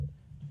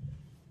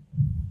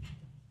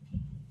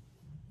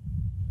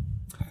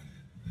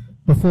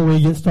Before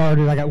we get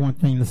started, I got one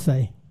thing to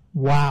say.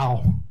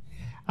 Wow.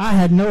 I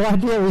had no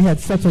idea we had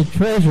such a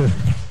treasure.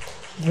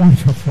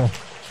 Wonderful.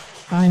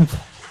 I am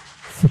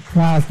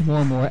surprised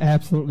more and more.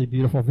 Absolutely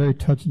beautiful. Very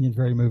touching and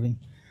very moving.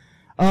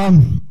 How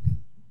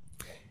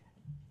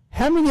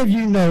many of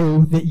you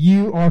know that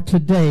you are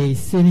today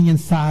sitting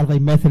inside of a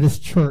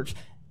Methodist church?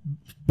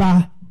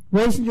 By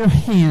raising your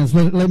hands,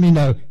 let me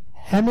know.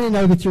 How many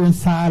know that you're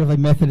inside of a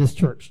Methodist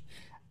church?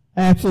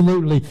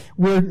 Absolutely.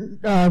 We're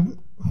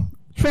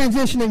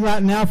transitioning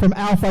right now from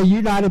Alpha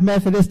United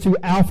Methodist to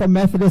Alpha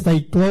Methodist,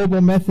 a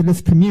global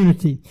Methodist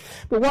community.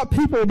 But what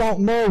people don't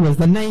know is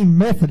the name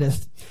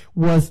Methodist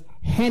was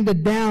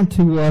handed down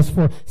to us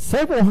for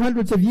several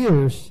hundreds of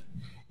years.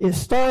 It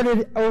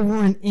started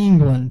over in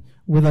England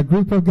with a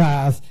group of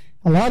guys.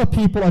 A lot of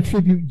people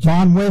attribute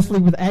John Wesley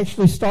with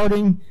actually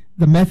starting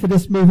the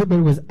Methodist movement, but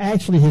it was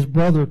actually his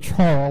brother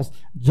Charles.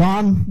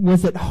 John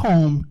was at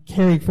home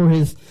caring for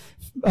his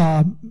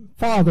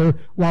father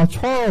while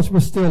Charles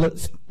was still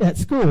at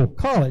school,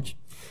 college.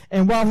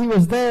 And while he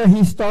was there,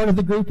 he started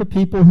the group of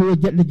people who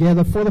would get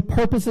together for the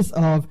purposes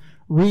of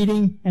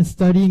reading and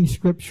studying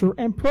Scripture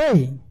and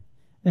praying.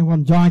 And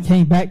when John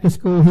came back to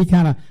school, he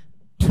kind of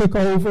took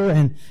over,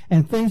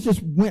 and things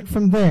just went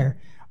from there.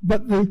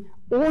 But the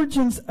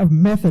origins of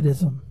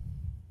Methodism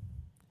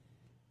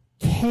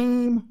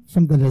came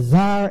from the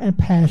desire and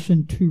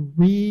passion to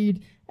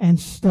read and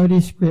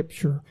study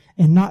Scripture,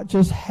 and not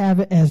just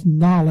have it as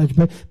knowledge,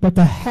 but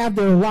to have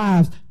their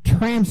lives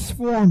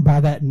transformed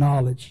by that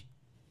knowledge.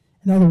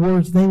 In other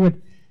words, they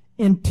would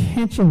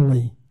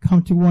intentionally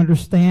come to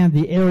understand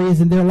the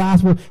areas in their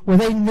lives where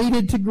they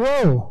needed to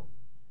grow.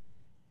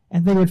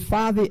 And they would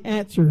find the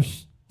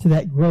answers to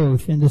that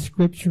growth in the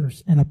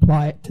Scriptures and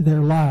apply it to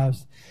their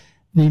lives.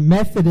 The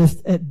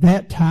Methodists at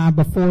that time,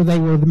 before they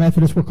were the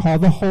Methodists, were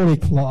called the Holy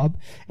Club.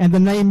 And the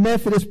name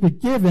Methodist was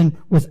given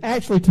was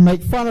actually to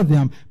make fun of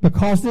them,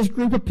 because this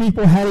group of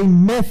people had a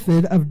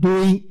method of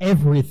doing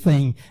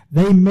everything.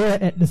 They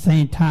met at the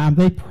same time.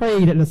 They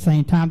prayed at the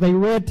same time. They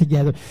read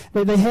together.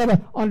 They had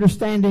an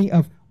understanding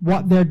of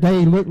what their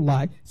day looked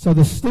like. So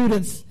the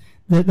students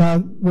that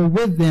were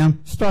with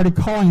them started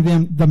calling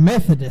them the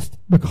Methodist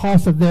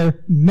because of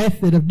their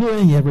method of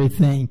doing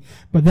everything.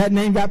 But that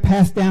name got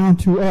passed down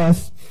to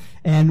us,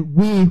 and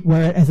we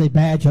wear it as a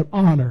badge of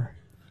honor,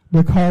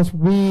 because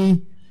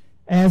we,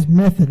 as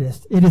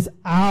Methodists, it is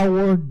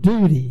our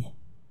duty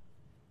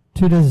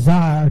to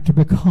desire to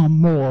become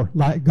more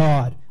like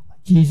God.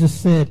 Jesus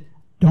said,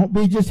 don't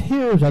be just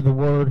hearers of the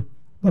word,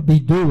 but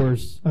be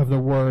doers of the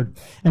word.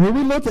 And when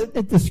we look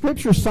at the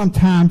Scriptures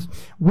sometimes,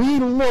 we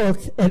look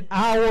at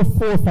our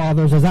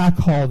forefathers, as I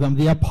call them,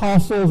 the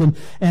apostles,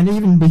 and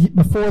even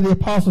before the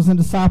apostles and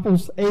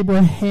disciples,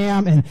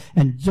 Abraham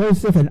and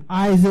Joseph and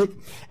Isaac,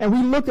 and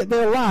we look at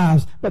their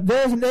lives, but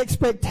there's an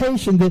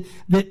expectation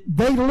that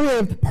they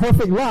lived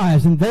perfect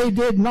lives, and they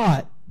did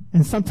not.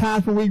 And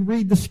sometimes when we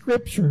read the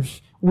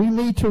Scriptures, we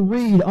need to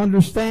read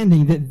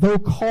understanding that though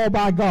called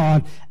by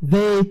God,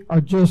 they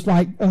are just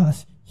like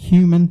us,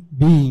 human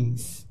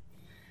beings.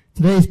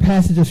 Today's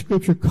passage of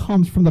Scripture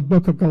comes from the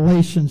book of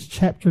Galatians,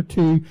 chapter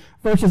 2,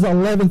 verses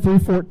 11 through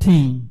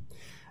 14.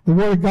 The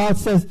Word of God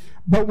says,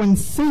 "But when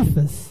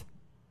Cephas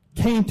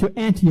came to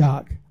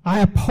Antioch, I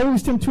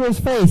opposed him to his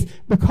face,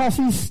 because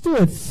he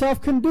stood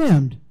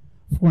self-condemned.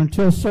 For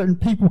until certain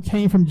people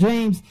came from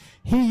James,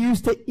 he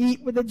used to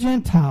eat with the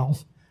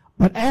Gentiles.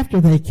 But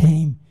after they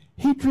came,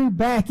 he drew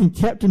back and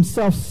kept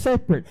himself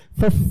separate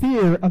for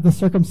fear of the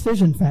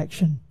circumcision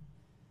faction.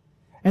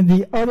 And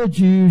the other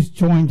Jews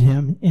joined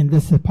him in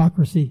this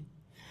hypocrisy,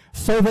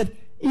 so that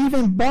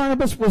even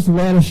Barnabas was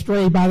led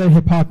astray by their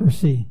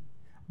hypocrisy.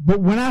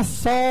 But when I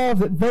saw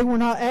that they were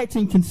not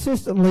acting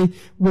consistently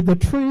with the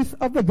truth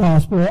of the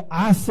gospel,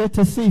 I said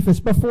to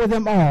Cephas before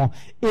them all,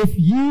 if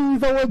you,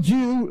 though a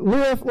Jew,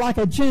 live like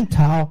a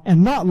Gentile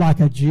and not like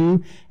a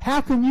Jew,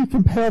 how can you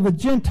compel the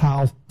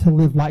Gentiles to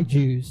live like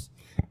Jews?"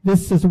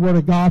 This is the word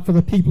of God for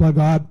the people of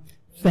God.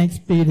 Thanks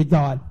be to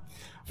God.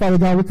 Father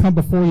God, we come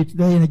before you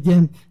today, and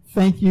again,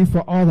 thank you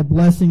for all the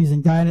blessings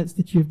and guidance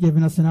that you've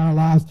given us in our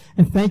lives.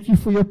 And thank you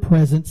for your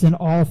presence in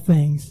all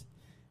things.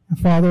 And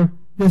Father,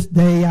 this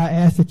day I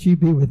ask that you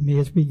be with me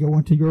as we go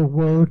into your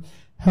word.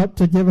 Help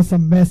to give us a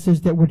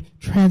message that would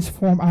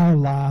transform our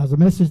lives, a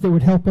message that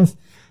would help us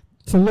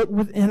to look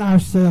within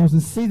ourselves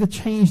and see the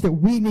change that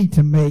we need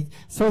to make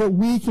so that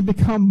we can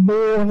become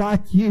more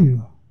like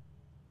you,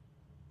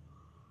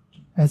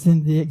 as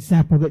in the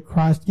example that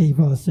Christ gave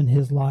us in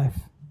his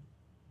life.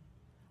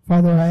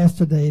 Father, I ask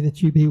today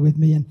that you be with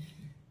me and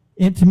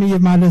empty me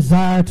of my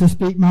desire to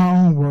speak my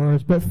own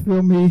words, but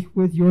fill me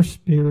with your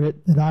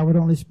Spirit, that I would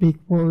only speak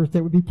words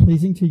that would be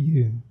pleasing to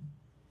you.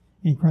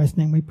 In Christ's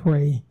name we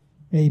pray.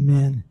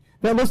 Amen.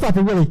 That looks like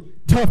a really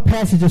tough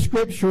passage of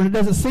Scripture, and it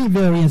doesn't seem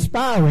very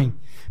inspiring.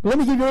 But let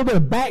me give you a little bit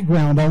of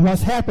background on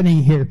what's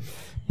happening here.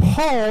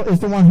 Paul is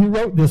the one who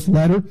wrote this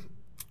letter,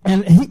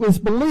 and it was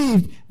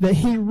believed that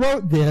he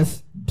wrote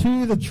this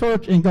to the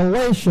church in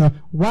Galatia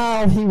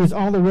while he was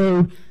on the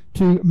road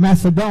to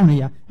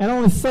Macedonia. And I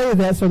only say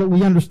that so that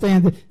we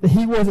understand that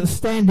he wasn't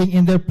standing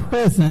in their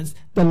presence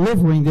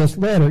delivering this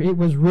letter. It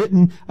was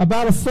written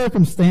about a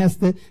circumstance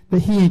that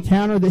he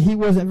encountered that he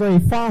wasn't very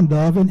fond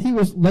of, and he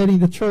was letting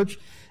the church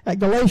at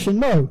Galatia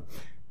know.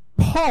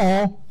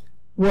 Paul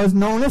was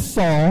known as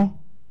Saul,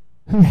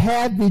 who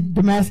had the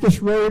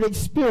Damascus Road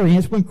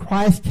experience when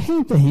Christ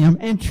came to him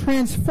and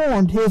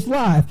transformed his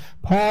life.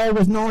 Paul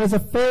was known as a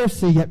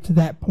Pharisee up to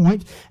that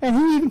point, and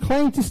he even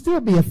claimed to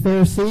still be a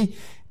Pharisee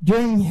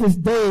during his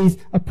days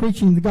of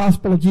preaching the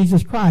gospel of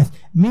Jesus Christ,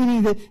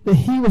 meaning that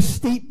he was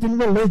steeped in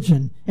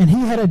religion, and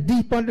he had a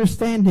deep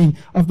understanding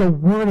of the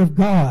Word of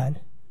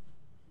God,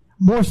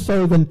 more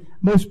so than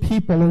most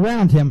people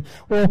around him.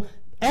 Well,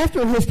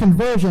 after his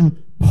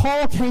conversion,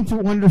 Paul came to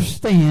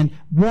understand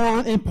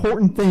one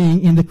important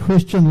thing in the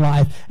Christian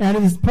life, and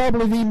it is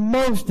probably the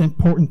most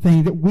important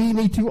thing that we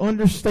need to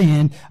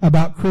understand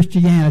about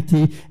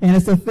Christianity, and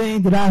it's a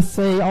thing that I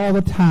say all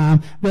the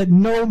time, that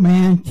no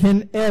man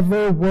can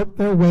ever work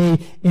their way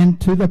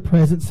into the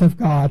presence of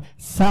God.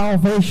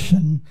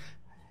 Salvation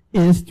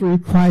is through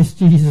Christ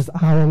Jesus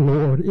our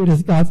Lord. It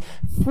is God's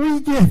free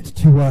gift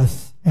to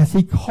us as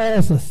he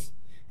calls us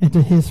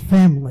into his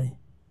family.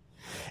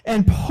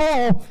 And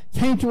Paul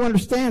came to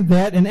understand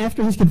that, and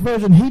after his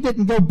conversion, he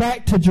didn't go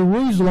back to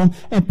Jerusalem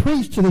and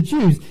preach to the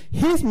Jews.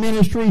 His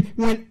ministry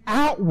went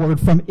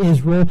outward from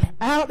Israel,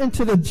 out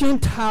into the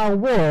Gentile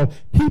world,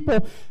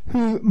 people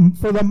who,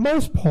 for the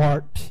most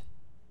part,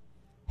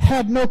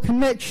 had no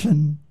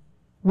connection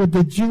with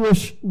the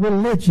Jewish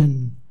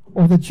religion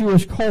or the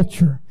Jewish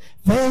culture.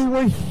 They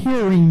were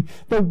hearing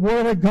the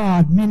Word of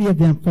God, many of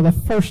them, for the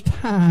first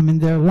time in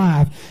their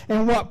life.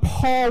 And what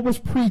Paul was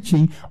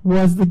preaching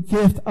was the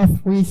gift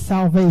of free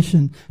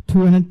salvation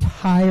to an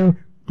entire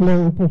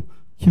global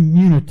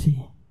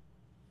community.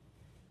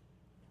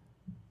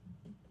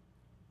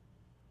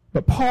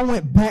 But Paul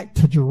went back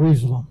to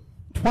Jerusalem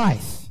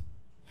twice.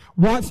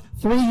 Once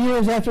 3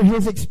 years after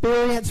his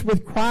experience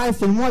with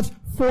Christ, and once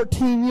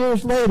 14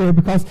 years later,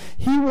 because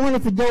he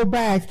wanted to go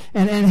back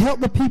and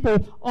help the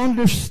people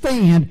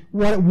understand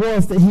what it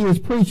was that he was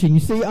preaching. You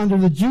see, under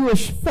the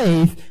Jewish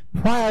faith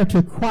prior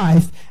to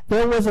Christ,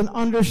 there was an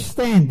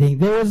understanding,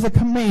 there was a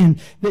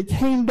command that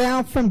came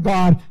down from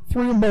God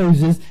through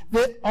Moses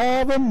that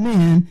all the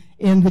men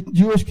in the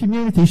Jewish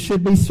community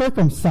should be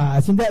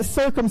circumcised. And that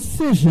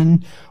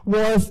circumcision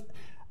was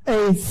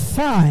a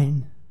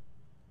sign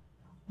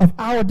of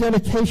our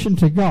dedication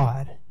to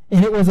God.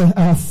 And it was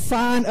a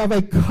sign of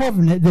a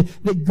covenant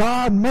that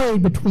God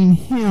made between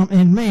him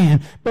and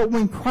man. But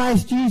when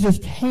Christ Jesus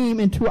came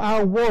into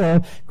our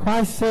world,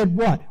 Christ said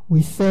what?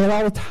 We say it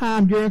all the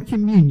time during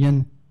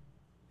communion,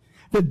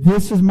 that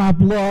this is my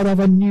blood of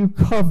a new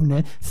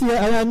covenant. See,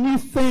 a new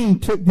thing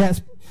took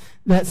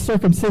that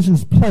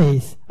circumcision's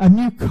place. A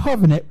new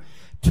covenant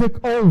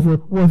took over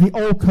where the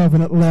old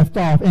covenant left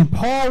off. And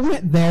Paul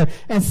went there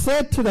and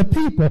said to the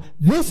people,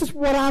 this is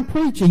what I'm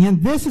preaching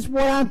and this is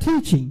what I'm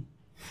teaching.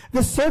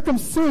 The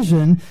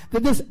circumcision,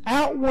 that this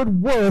outward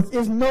work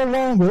is no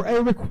longer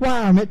a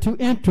requirement to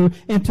enter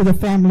into the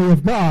family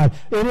of God.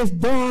 It is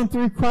done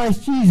through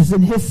Christ Jesus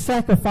and his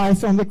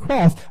sacrifice on the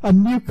cross. A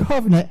new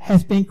covenant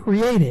has been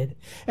created.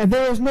 And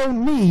there is no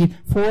need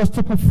for us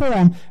to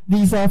perform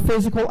these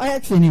physical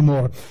acts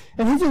anymore.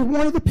 And he just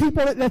wanted the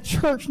people at the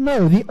church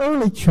know, the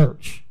early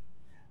church,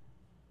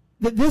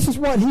 that this is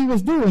what he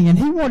was doing. And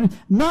he wanted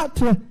not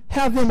to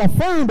have them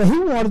affirm, but he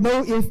wanted to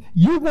know if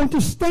you're going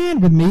to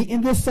stand with me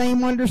in this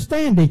same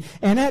understanding.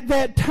 And at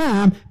that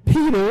time,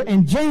 Peter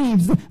and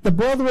James, the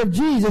brother of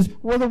Jesus,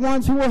 were the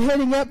ones who were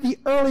heading up the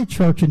early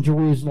church in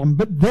Jerusalem.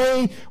 But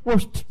they were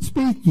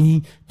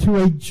speaking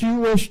to a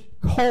Jewish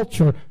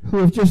culture who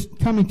was just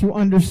coming to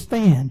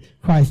understand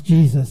Christ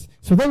Jesus.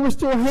 So they were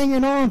still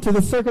hanging on to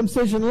the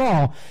circumcision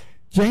law.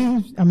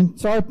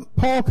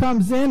 Paul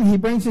comes in, he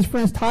brings his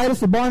friends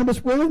Titus and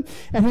Barnabas with him,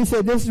 and he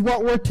said, this is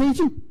what we're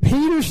teaching.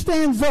 Peter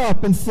stands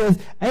up and says,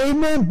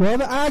 amen,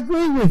 brother, I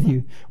agree with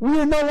you. We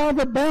are no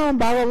longer bound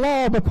by the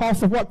law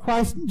because of what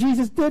Christ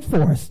Jesus did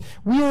for us.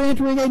 We are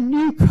entering a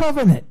new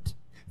covenant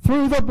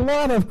through the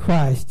blood of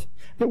Christ,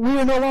 that we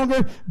are no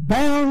longer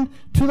bound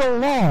to the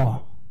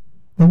law,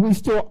 but we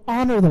still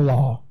honor the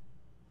law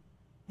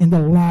in the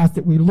lives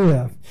that we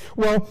live.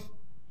 Well,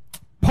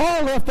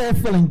 Paul left there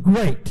feeling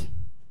great,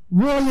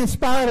 really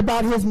inspired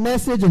about his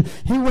message, and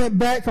he went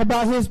back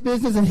about his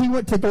business, and he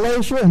went to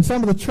Galatia, and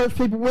some of the church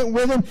people went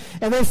with him,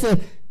 and they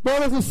said,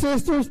 brothers and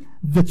sisters,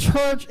 the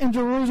church in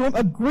Jerusalem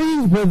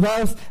agrees with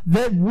us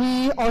that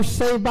we are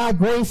saved by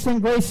grace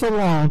and grace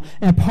alone.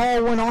 And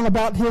Paul went on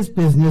about his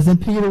business, and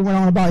Peter went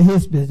on about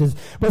his business.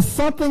 But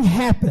something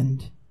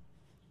happened.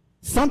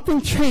 Something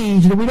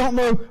changed, and we don't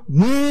know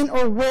when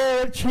or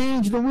where it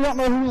changed, and we don't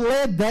know who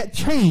led that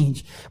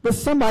change. But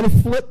somebody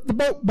flipped the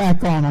boat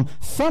back on them.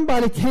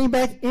 Somebody came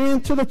back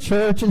into the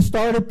church and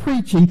started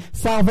preaching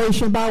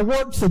salvation by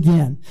works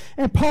again.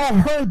 And Paul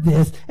heard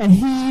this, and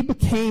he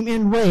became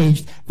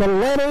enraged. The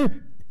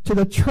letter to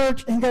the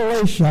church in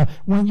Galatia,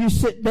 when you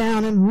sit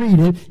down and read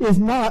it, is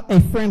not a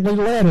friendly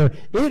letter.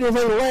 It is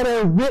a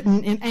letter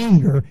written in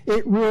anger.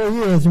 It really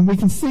is. And we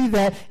can see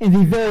that in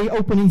the very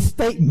opening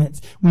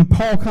statements. When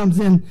Paul comes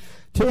in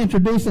to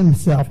introduce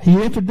himself,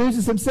 he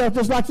introduces himself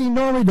just like he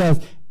normally does.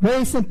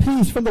 Grace and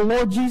peace from the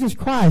Lord Jesus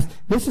Christ.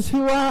 This is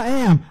who I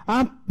am.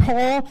 I'm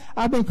Paul.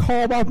 I've been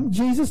called by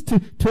Jesus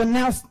to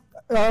announce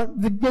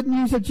the good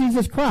news of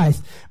Jesus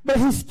Christ. But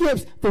he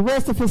skips the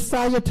rest of his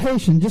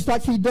salutation, just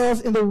like he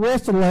does in the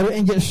rest of the letter,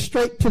 and gets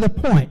straight to the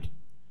point.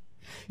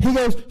 He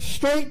goes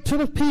straight to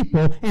the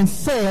people and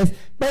says,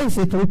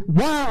 basically,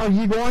 why are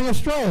you going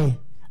astray?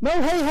 No,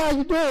 hey, how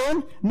you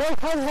doing? No,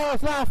 hey,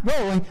 how's life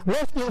going?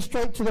 Let's get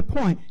straight to the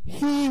point.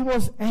 He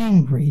was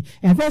angry.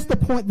 And that's the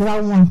point that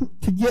I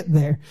want to get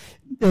there.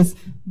 Is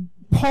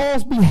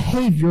Paul's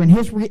behavior and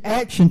his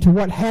reaction to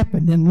what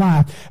happened in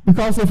life.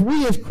 Because if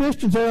we as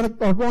Christians are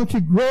going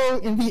to grow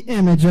in the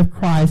image of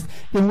Christ,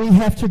 then we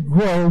have to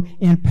grow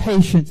in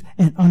patience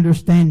and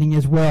understanding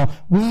as well.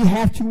 We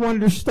have to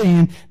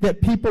understand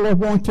that people are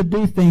going to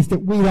do things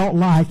that we don't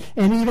like.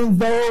 And even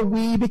though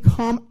we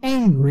become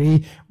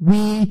angry,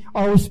 we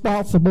are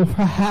responsible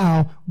for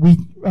how we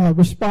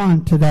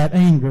respond to that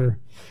anger.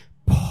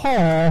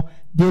 Paul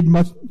did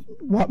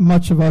what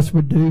much of us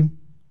would do.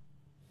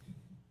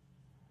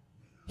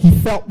 He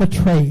felt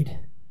betrayed,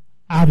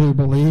 I do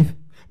believe,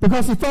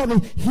 because he thought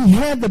that he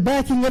had the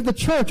backing of the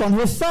church on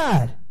his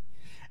side.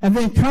 And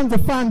then come to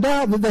find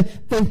out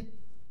that they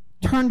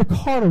turned the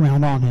card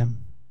around on him.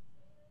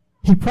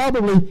 He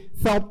probably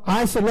felt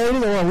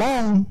isolated or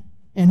alone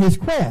in his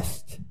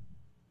quest,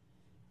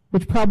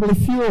 which probably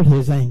fueled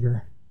his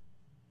anger.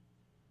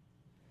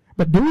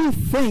 But do we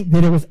think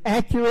that it was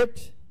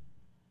accurate,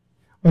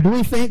 or do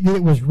we think that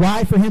it was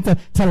right for him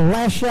to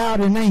lash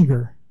out in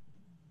anger?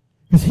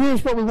 Because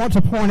here's what we want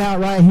to point out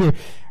right here.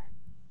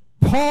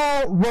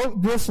 Paul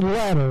wrote this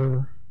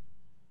letter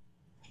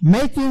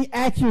making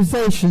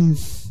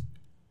accusations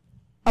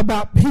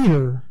about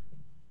Peter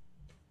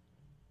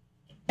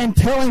and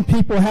telling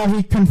people how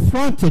he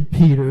confronted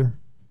Peter.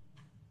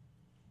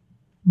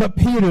 But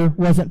Peter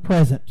wasn't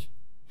present.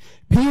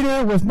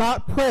 Peter was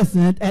not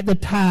present at the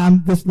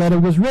time this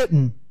letter was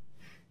written.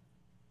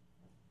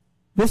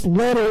 This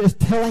letter is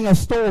telling a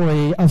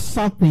story of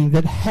something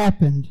that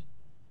happened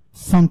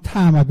some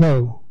time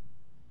ago.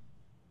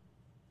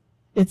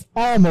 It's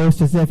almost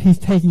as if he's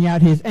taking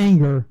out his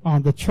anger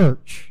on the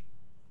church.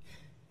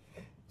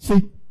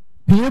 See,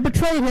 Peter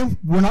betrayed him.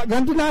 We're not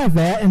going to deny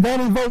that, and that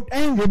invoked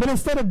anger. But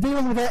instead of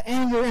dealing with that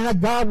anger in a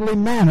godly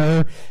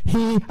manner,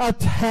 he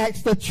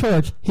attacks the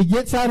church. He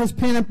gets out his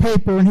pen and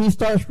paper and he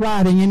starts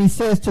writing, and he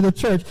says to the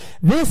church,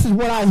 "This is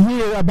what I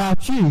hear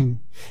about you,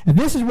 and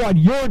this is what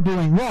you're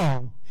doing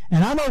wrong."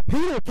 And I know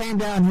Peter came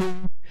down here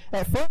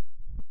at first.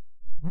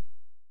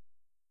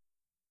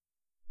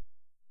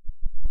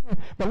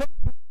 But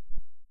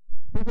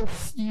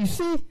you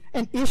see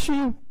an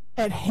issue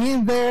at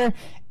hand there,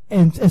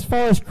 and as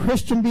far as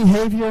Christian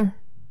behavior,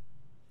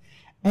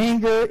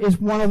 anger is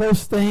one of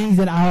those things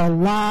in our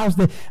lives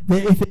that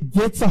if it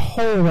gets a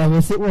hold of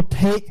us, it will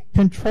take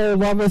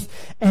control of us,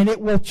 and it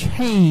will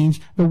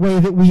change the way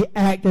that we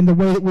act and the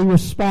way that we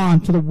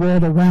respond to the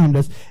world around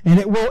us.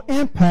 And it will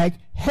impact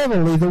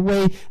heavily the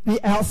way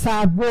the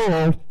outside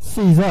world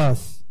sees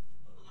us.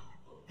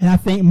 And I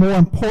think more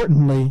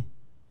importantly,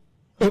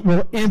 it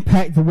will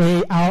impact the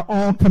way our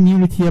own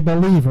community of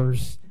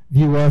believers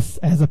view us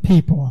as a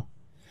people.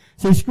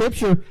 See,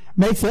 Scripture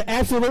makes it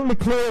absolutely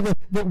clear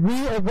that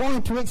we are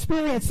going to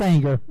experience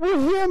anger. We're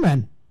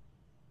human.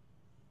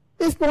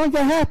 It's going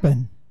to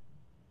happen.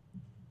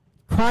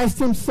 Christ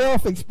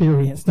himself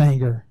experienced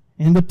anger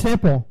in the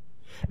temple.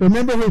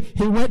 Remember,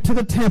 he went to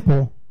the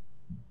temple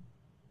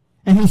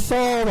and he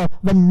saw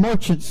the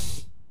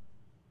merchants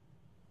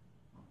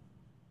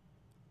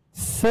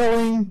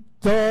selling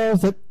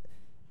dolls at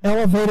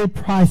elevated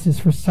prices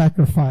for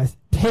sacrifice,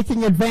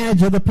 taking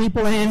advantage of the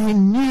people, and he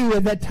knew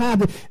at that time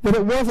that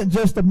it wasn't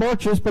just the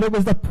merchants, but it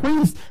was the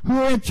priests who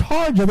were in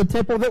charge of the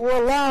temple that were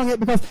allowing it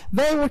because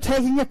they were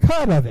taking a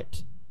cut of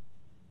it.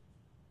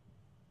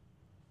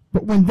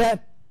 But when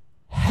that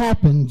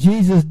happened,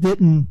 Jesus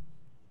didn't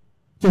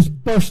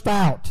just burst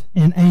out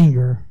in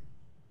anger.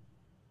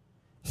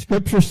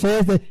 Scripture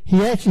says that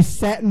he actually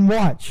sat and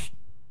watched.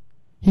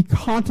 He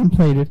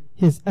contemplated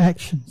his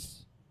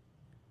actions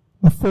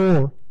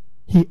before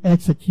he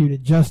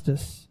executed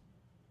justice.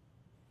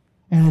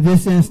 And in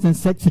this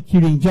instance,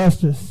 executing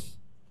justice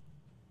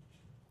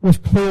was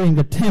clearing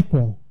the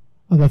temple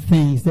of the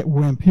things that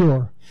were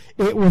impure.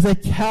 It was a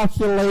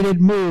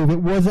calculated move.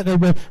 It wasn't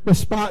a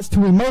response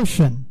to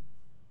emotion.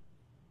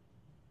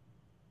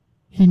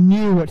 He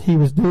knew what he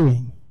was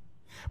doing.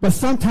 But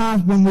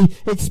sometimes when we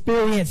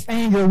experience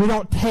anger, we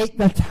don't take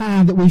the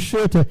time that we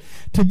should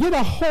to get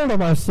a hold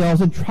of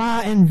ourselves and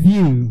try and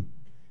view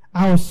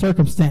our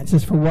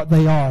circumstances for what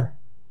they are.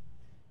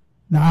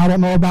 Now, I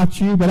don't know about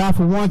you, but I,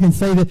 for one, can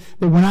say that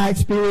when I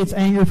experience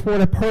anger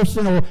toward a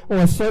person or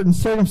a certain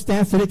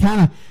circumstance, that it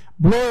kind of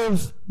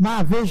blurs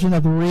my vision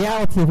of the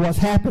reality of what's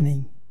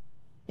happening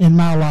in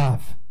my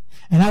life.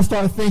 And I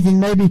start thinking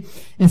maybe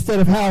instead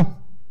of how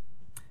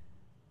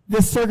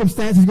this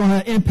circumstance is going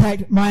to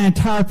impact my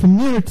entire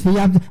community,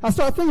 I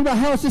start thinking about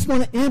how it's just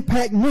going to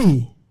impact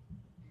me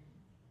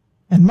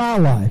and my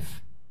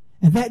life.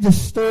 And that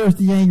just stirs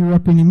the anger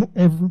up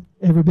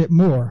every bit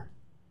more.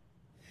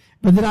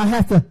 But then I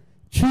have to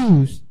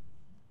choose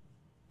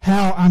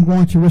how I'm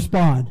going to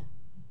respond.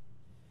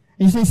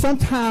 And you see,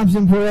 sometimes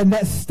when we're in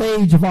that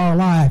stage of our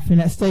life, in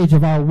that stage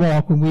of our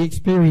walk, when we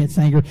experience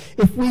anger,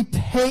 if we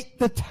take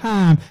the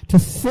time to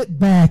sit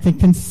back and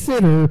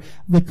consider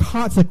the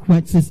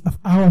consequences of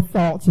our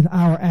thoughts and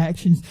our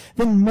actions,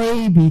 then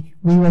maybe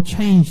we will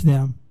change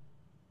them.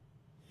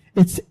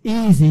 It's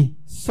easy,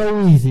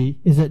 so easy,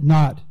 is it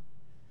not,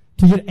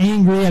 to get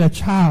angry at a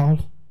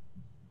child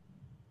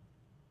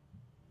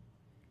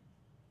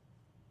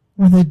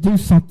when they do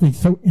something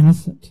so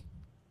innocent.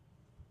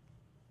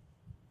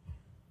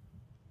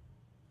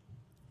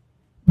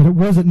 But it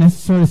wasn't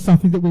necessarily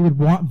something that we would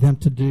want them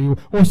to do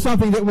or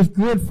something that was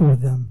good for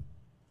them.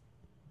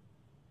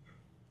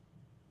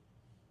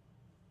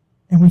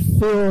 And we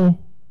feel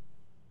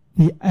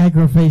the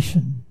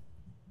aggravation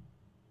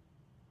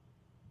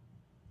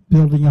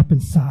building up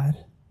inside.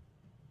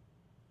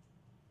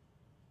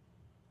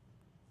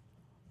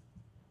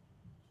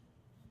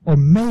 Or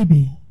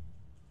maybe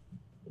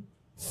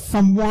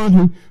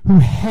someone who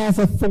has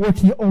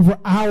authority over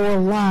our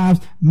lives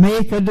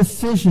make a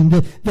decision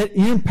that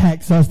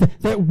impacts us,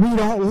 that we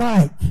don't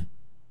like.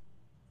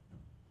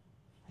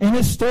 And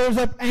it stirs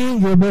up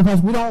anger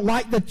because we don't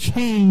like the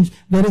change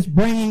that it's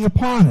bringing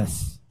upon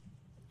us.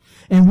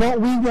 And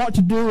what we want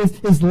to do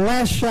is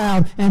lash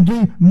out and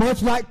do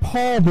much like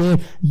Paul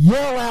did,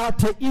 yell out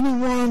to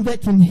anyone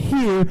that can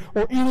hear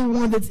or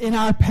anyone that's in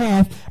our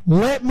path,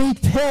 let me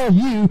tell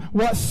you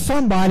what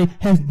somebody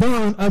has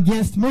done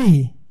against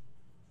me.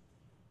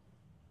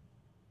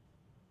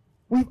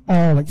 We've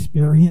all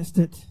experienced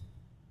it.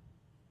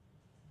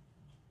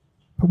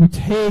 But we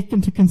take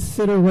into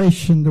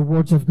consideration the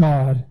words of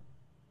God.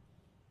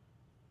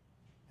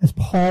 As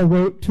Paul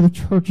wrote to the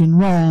church in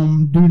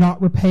Rome, do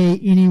not repay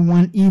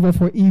anyone evil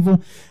for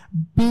evil.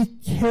 Be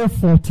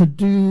careful to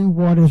do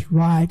what is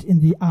right in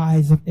the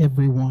eyes of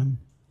everyone.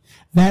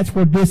 That's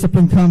where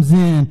discipline comes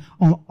in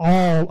on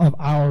all of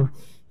our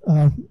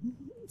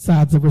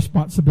sides of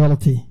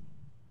responsibility.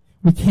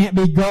 We can't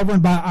be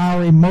governed by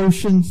our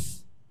emotions.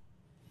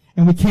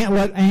 And we can't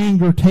let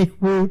anger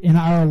take root in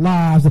our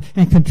lives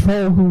and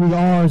control who we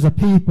are as a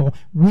people.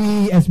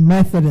 We as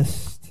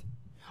Methodists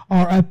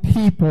are a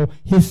people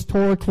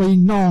historically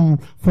known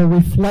for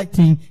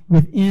reflecting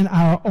within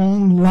our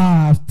own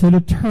lives to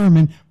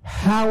determine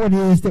how it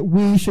is that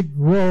we should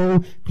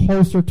grow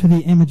closer to the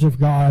image of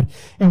God.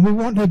 And we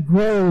want to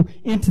grow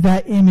into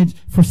that image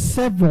for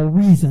several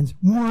reasons.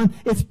 One,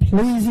 it's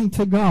pleasing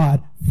to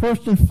God.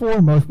 First and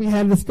foremost, we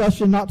had a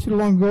discussion not too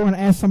long ago and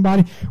asked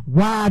somebody,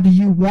 why do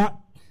you want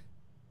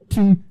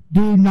to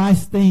do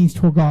nice things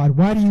toward God?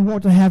 Why do you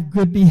want to have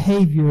good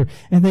behavior?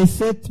 And they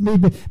said to me,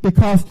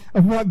 because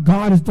of what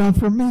God has done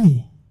for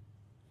me.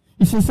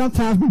 You see,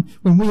 sometimes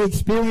when we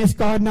experience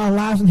God in our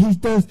lives and He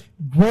does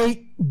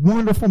great,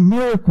 wonderful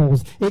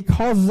miracles, it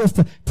causes us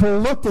to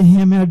look to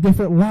Him in a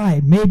different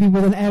light, maybe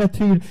with an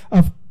attitude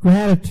of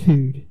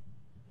gratitude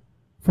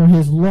for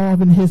His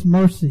love and His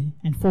mercy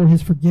and for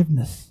His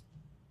forgiveness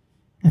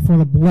and for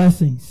the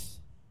blessings.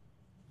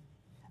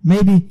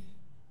 Maybe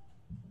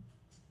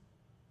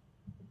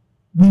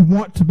we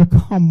want to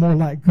become more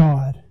like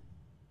God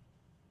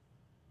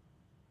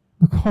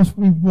because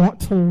we want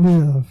to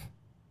live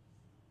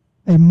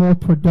a more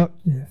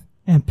productive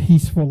and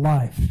peaceful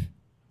life.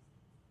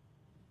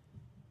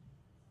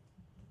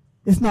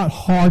 It's not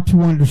hard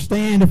to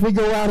understand if we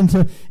go out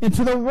into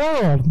the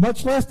world,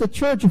 much less the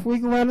church, if we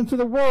go out into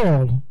the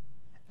world,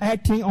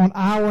 acting on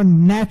our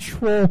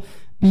natural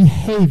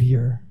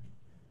behavior.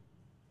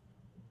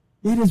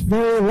 It is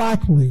very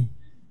likely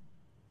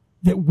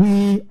that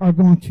we are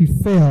going to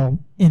fail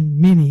in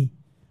many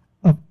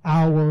of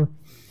our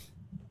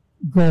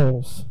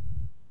goals.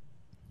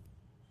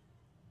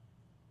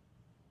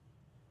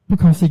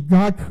 Because see,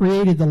 God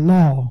created the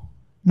law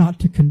not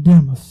to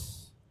condemn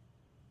us,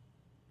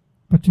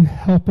 but to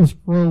help us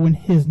grow in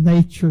His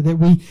nature, that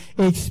we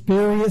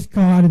experience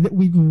God and that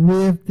we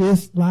live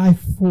this life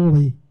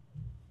fully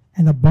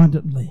and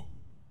abundantly.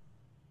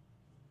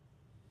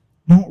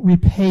 Don't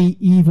repay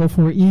evil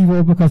for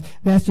evil, because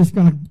that's just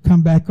going to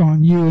come back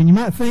on you. And you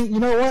might think, you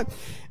know what?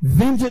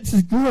 Vengeance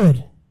is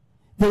good.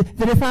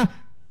 That if I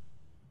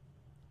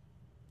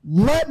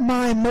let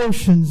my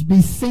emotions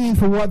be seen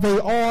for what they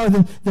are,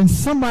 then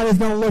somebody's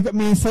going to look at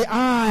me and say,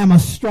 I am a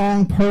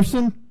strong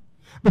person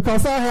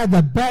because I had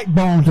the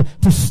backbone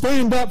to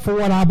stand up for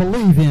what I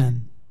believe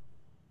in.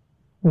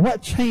 Well,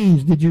 what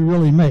change did you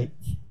really make?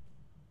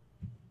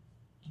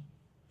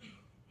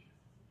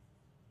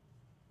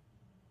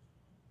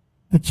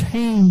 The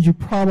change you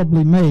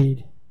probably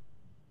made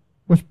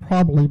was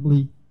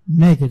probably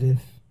negative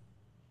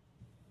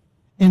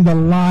in the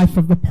life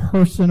of the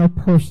person or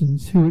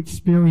persons who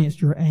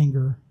experienced your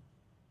anger.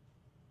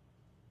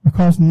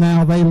 Because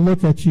now they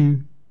look at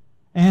you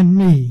and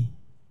me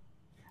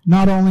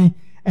not only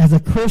as a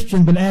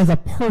Christian, but as a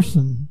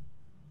person,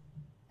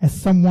 as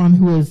someone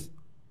who is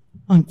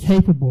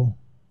incapable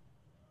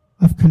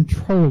of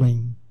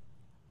controlling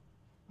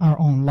our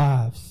own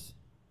lives.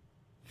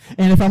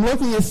 And if I'm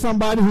looking at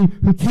somebody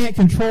who can't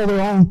control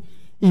their own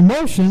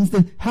emotions,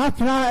 then how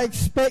can I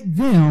expect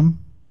them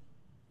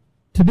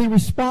to be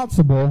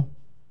responsible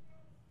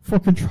for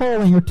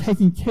controlling or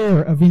taking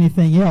care of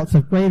anything else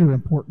of greater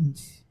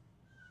importance?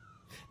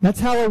 That's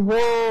how the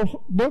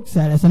world looks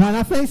at us. And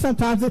I think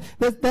sometimes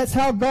that's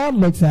how God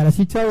looks at us.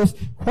 He tells us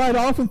quite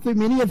often through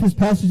many of his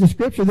passages of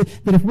Scripture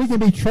that if we can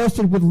be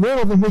trusted with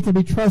little, then we can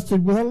be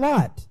trusted with a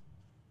lot.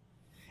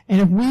 And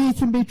if we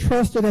can be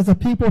trusted as a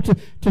people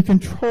to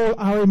control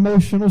our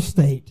emotional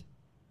state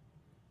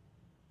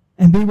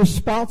and be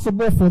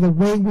responsible for the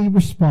way we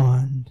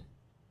respond,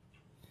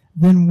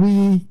 then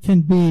we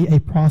can be a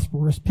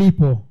prosperous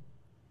people.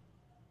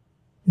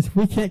 If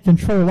we can't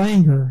control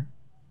anger,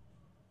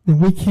 then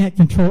we can't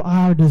control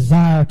our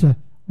desire to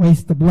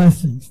waste the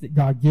blessings that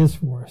God gives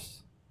for us.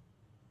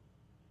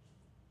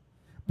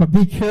 But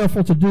be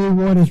careful to do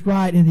what is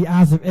right in the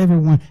eyes of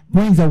everyone.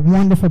 Brings a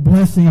wonderful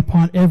blessing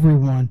upon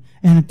everyone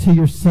and to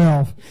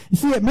yourself. You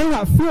see, it may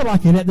not feel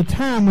like it at the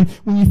time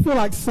when you feel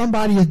like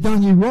somebody has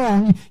done you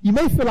wrong. You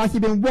may feel like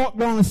you've been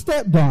walked on and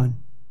stepped on.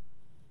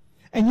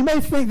 And you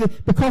may think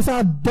that because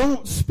I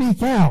don't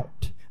speak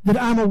out, that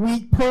I'm a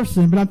weak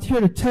person, but I'm here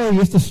to tell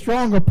you it's the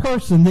stronger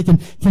person that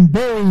can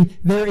bury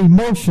their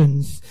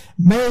emotions,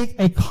 make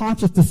a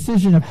conscious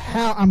decision of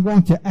how I'm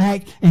going to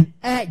act and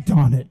act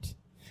on it.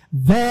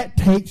 That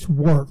takes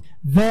work.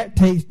 That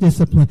takes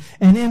discipline.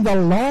 And in the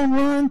long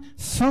run,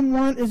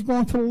 someone is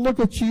going to look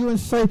at you and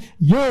say,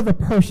 you're the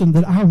person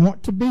that I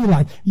want to be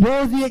like.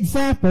 You're the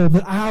example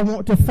that I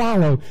want to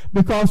follow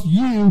because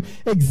you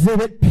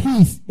exhibit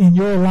peace in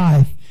your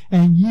life.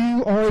 And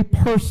you are a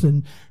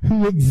person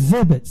who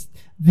exhibits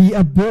the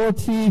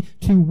ability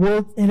to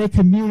work in a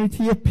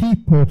community of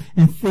people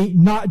and think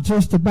not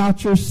just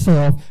about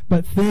yourself,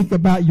 but think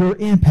about your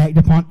impact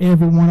upon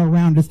everyone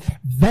around us.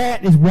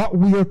 That is what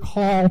we are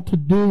called to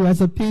do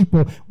as a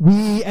people.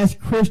 We as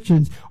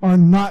Christians are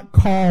not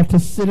called to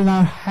sit in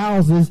our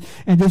houses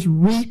and just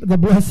reap the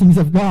blessings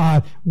of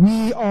God.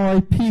 We are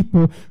a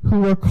people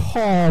who are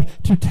called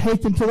to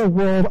take into the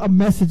world a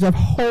message of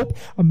hope,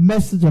 a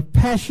message of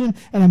passion,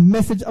 and a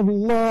message of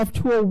love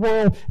to a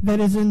world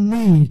that is in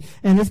need.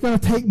 And it's going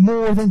to take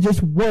more than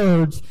just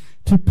words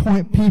to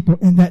point people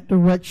in that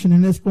direction,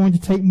 and it's going to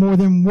take more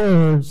than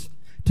words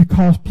to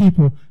cause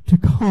people to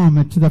come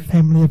into the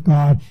family of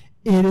God.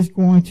 It is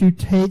going to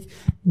take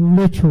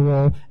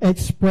literal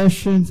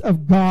expressions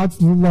of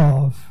God's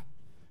love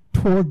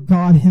toward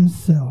God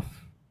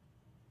himself,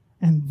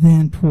 and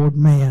then toward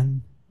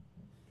man,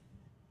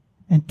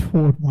 and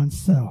toward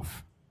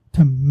oneself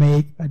to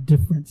make a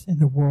difference in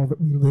the world that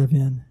we live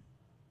in.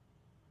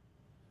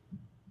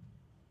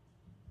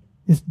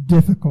 It's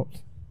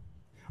difficult.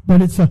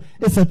 But it's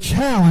a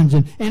challenge,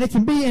 and it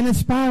can be an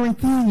inspiring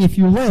thing if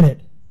you let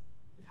it.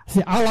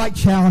 See, I like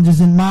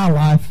challenges in my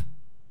life.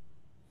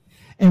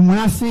 And when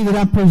I see that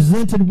I'm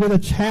presented with a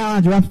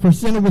challenge or I'm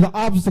presented with an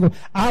obstacle,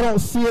 I don't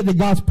see it that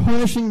God's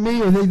punishing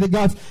me or that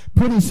God's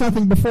putting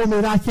something before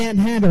me that I can't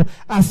handle.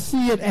 I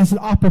see it as an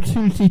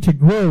opportunity to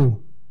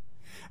grow.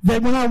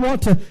 That when I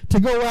want to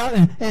go out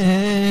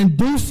and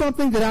do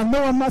something that I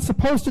know I'm not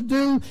supposed to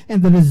do,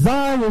 and the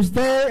desire is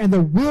there and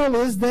the will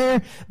is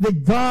there,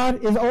 that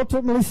God is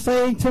ultimately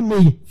saying to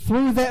me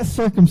through that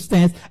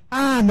circumstance,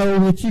 I know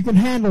that you can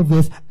handle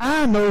this.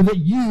 I know that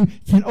you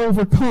can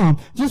overcome.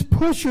 Just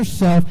push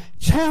yourself,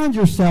 challenge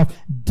yourself,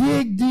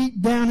 dig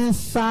deep down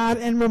inside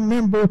and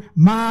remember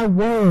my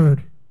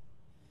word.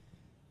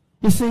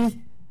 You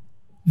see,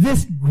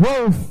 this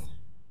growth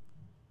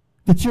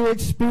that you're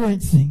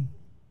experiencing,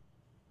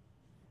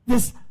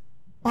 this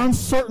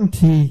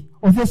uncertainty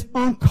or this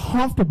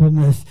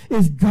uncomfortableness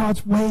is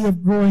God's way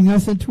of growing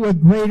us into a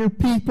greater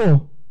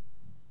people.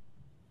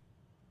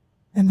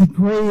 And the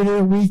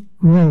greater we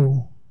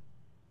grow,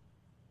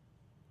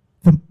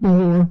 the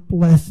more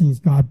blessings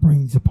God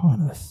brings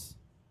upon us.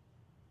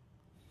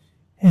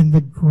 And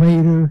the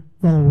greater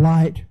the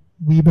light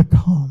we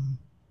become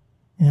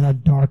in a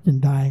dark and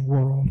dying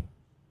world.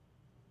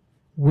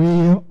 We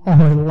are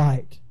a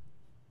light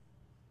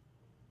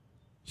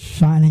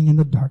shining in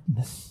the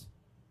darkness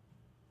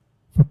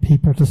for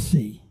people to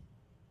see.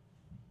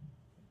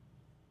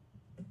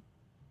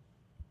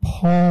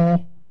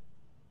 Paul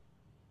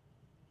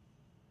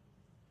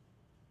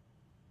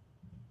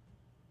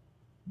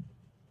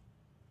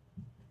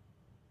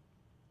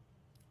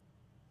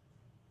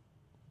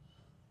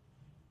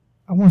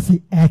I want to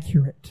say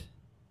accurate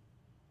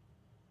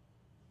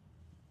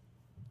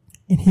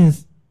in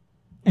his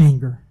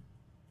anger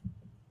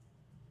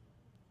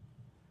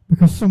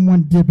because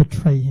someone did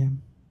betray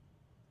him.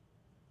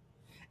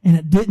 And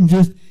it didn't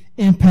just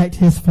impact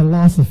his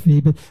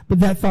philosophy, but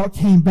that thought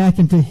came back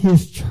into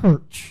his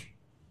church.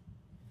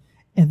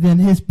 And then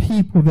his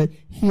people that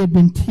he had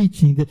been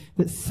teaching,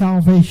 that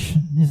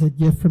salvation is a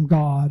gift from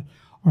God,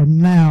 are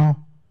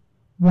now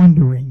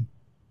wondering,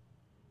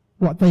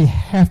 what they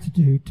have to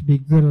do to be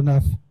good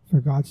enough for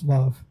God's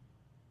love.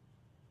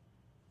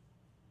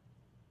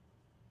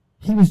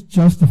 He was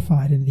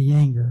justified in the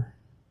anger,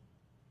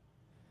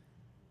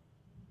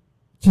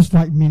 just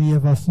like many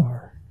of us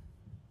are.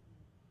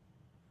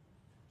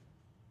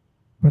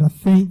 But I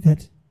think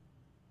that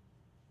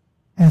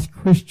as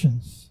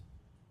Christians,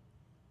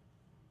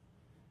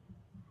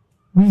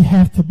 we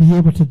have to be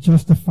able to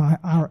justify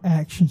our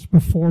actions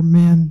before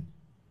men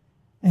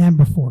and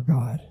before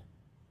God.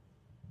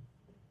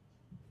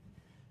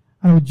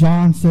 I know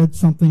John said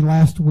something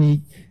last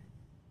week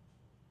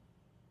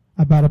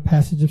about a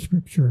passage of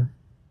Scripture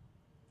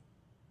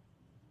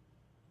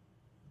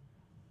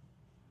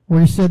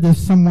where he said that if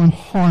someone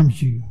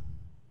harms you,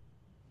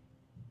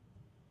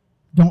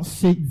 don't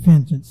seek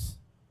vengeance,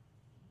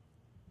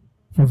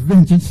 for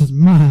vengeance is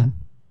mine,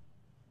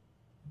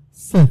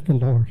 saith the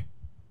Lord.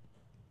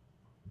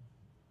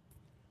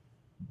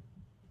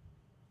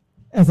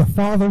 As a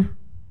father,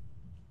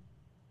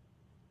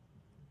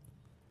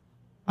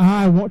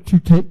 I want to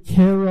take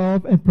care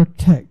of and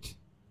protect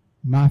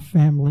my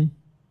family,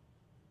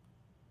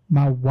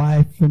 my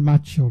wife, and my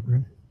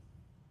children.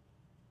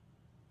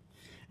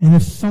 And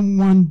if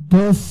someone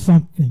does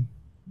something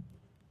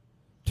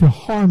to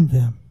harm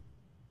them,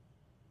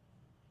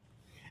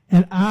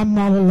 and I'm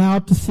not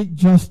allowed to seek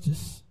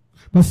justice,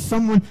 but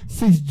someone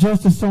seeks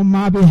justice on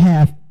my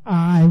behalf,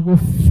 I will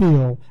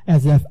feel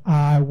as if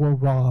I were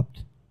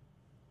robbed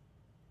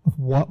of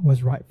what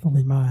was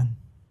rightfully mine.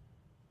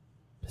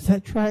 Does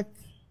that track?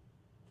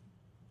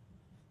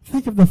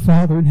 Think of the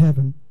Father in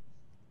heaven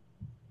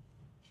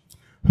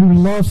who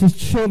loves his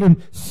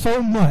children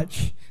so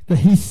much that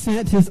he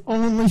sent his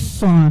only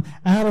Son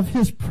out of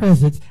his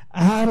presence,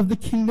 out of the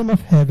kingdom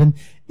of heaven,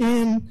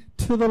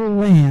 into the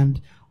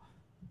land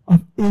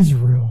of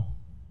Israel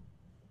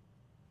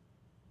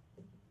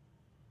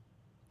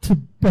to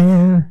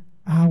bear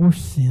our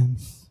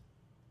sins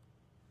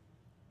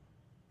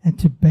and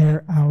to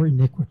bear our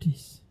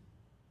iniquities.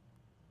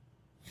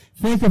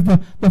 Think of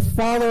the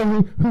father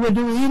who would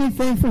do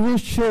anything for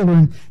his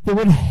children, that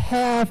would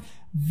have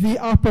the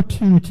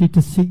opportunity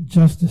to seek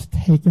justice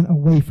taken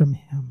away from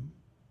him.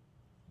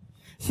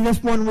 See,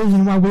 that's one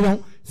reason why we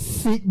don't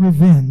seek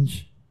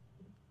revenge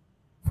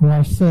for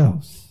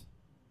ourselves.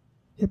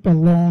 It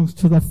belongs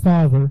to the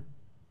Father.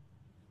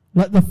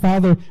 Let the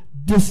Father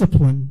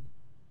discipline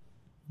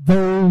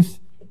those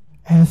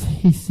as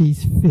he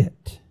sees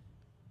fit.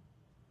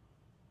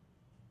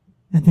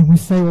 And then we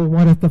say, well,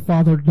 what if the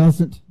Father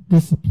doesn't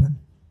discipline?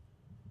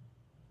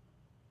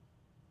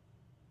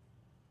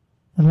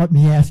 And let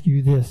me ask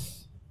you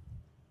this.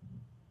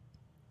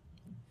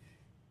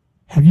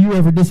 Have you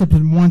ever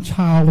disciplined one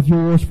child of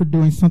yours for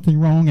doing something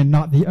wrong and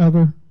not the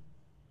other?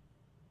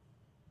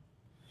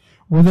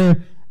 Were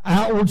there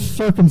outward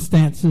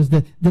circumstances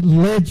that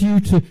led you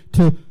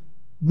to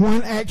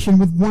one action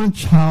with one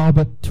child,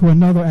 but to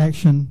another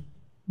action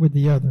with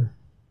the other?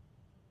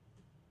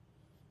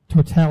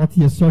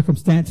 Totality of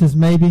circumstances,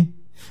 maybe.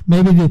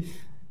 Maybe the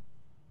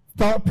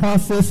thought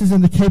processes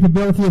and the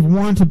capability of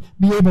one to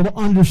be able to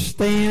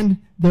understand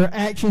their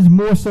actions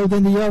more so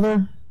than the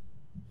other.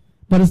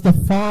 But it's the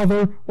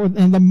father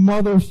and the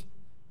mother's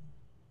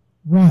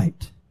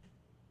right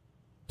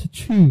to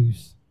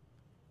choose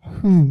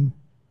whom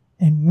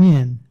and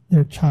when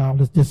their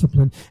child is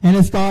disciplined. And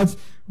it's God's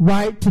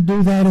right to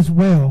do that as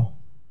well.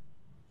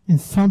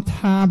 And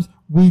sometimes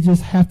we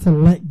just have to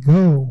let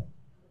go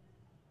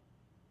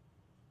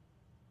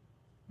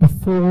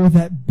before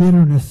that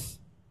bitterness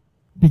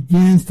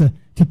begins to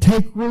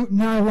take root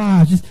in our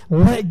lives. Just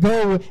let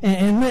go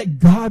and let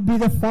God be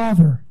the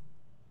Father.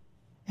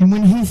 And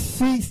when he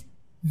seeks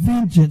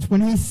vengeance,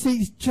 when he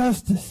seeks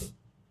justice,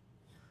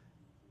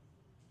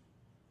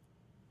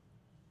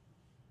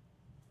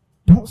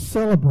 don't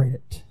celebrate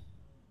it.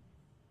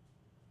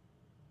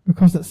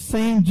 Because that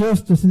same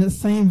justice and that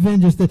same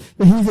vengeance that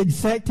he's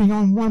exacting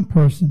on one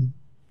person,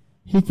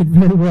 he could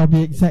very well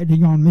be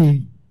exacting on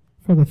me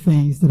for the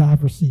things that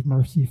I've received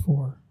mercy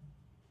for.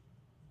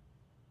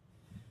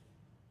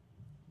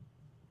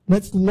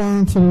 Let's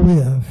learn to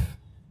live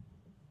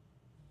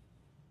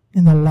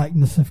in the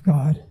likeness of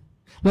God.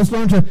 Let's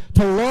learn to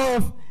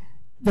love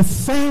the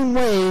same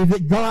way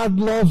that God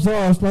loves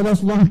us. Let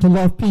us learn to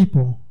love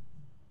people.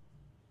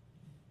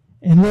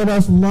 And let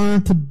us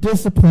learn to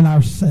discipline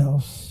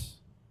ourselves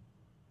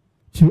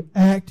to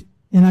act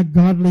in a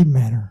godly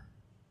manner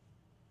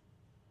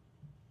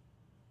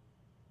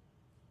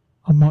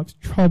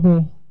amongst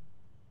trouble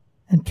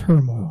and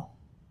turmoil.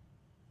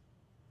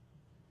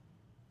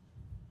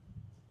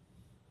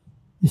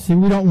 You see,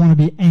 we don't want to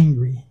be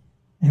angry,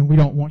 and we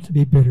don't want to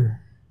be bitter.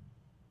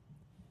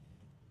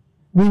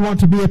 We want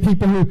to be a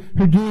people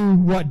who do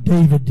what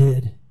David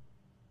did,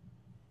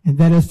 and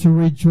that is to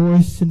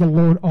rejoice in the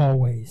Lord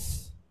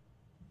always.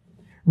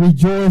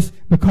 Rejoice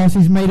because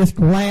he's made us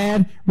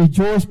glad,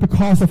 rejoice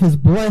because of his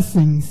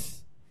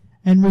blessings,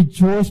 and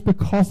rejoice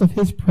because of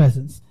his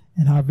presence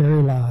in our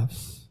very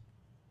lives.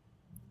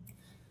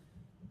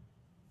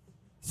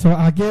 So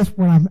I guess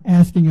what I'm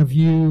asking of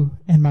you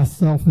and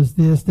myself is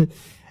this, that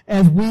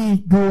as we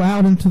go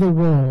out into the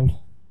world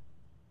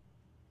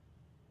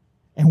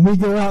and we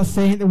go out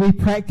saying that we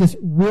practice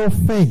real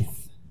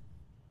faith,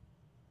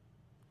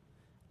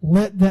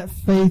 let that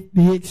faith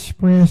be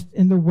expressed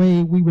in the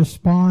way we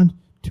respond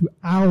to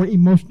our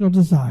emotional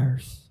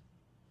desires.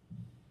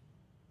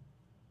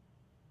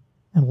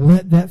 And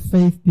let that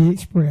faith be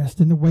expressed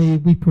in the way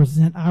we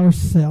present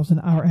ourselves and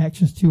our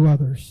actions to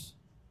others,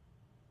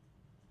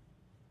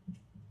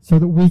 so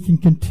that we can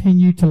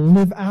continue to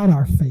live out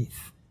our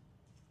faith,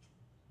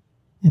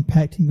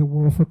 impacting the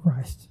world for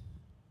Christ.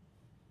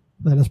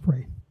 Let us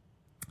pray.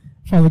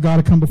 Father God,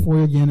 I come before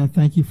you again and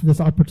thank you for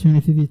this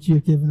opportunity that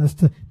you've given us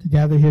to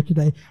gather here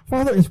today.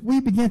 Father, as we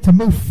begin to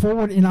move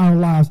forward in our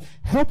lives,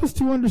 help us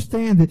to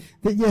understand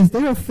that yes,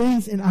 there are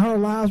things in our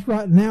lives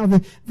right now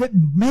that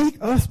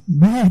make us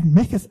mad,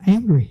 make us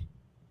angry.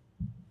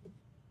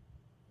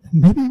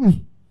 Maybe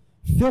we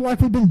feel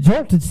like we've been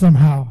jolted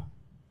somehow.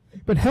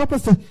 But help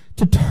us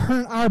to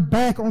turn our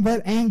back on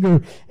that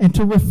anger and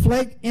to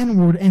reflect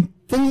inward and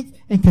think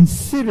and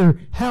consider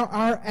how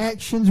our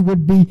actions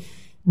would be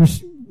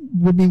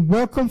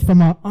welcome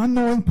from an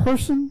unknowing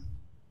person,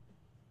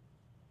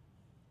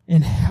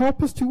 and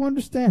help us to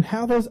understand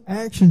how those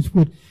actions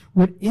would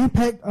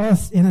impact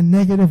us in a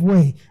negative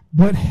way.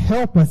 But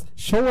help us,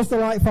 show us the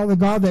light, Father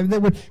God,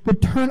 that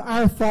would turn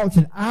our thoughts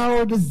and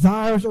our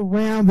desires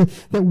around,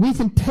 that we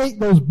can take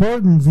those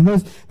burdens and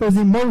those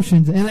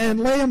emotions and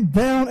lay them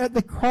down at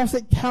the cross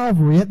at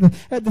Calvary,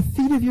 at the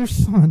feet of your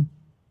Son,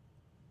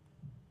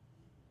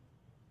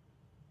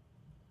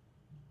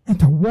 and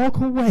to walk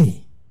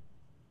away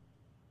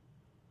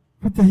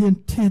with the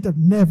intent of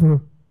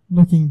never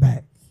looking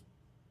back,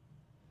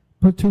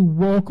 but to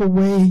walk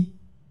away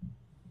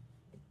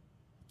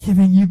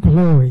giving you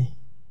glory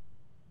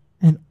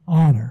and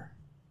honor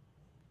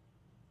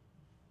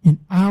in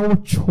our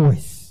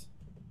choice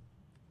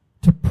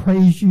to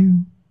praise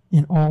you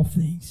in all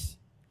things.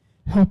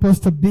 Help us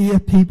to be a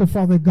people,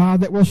 Father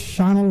God, that will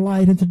shine a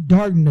light into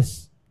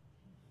darkness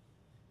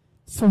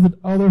so that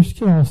others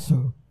can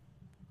also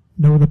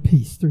know the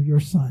peace through your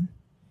Son.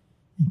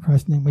 In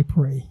Christ's name we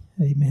pray.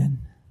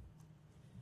 Amen.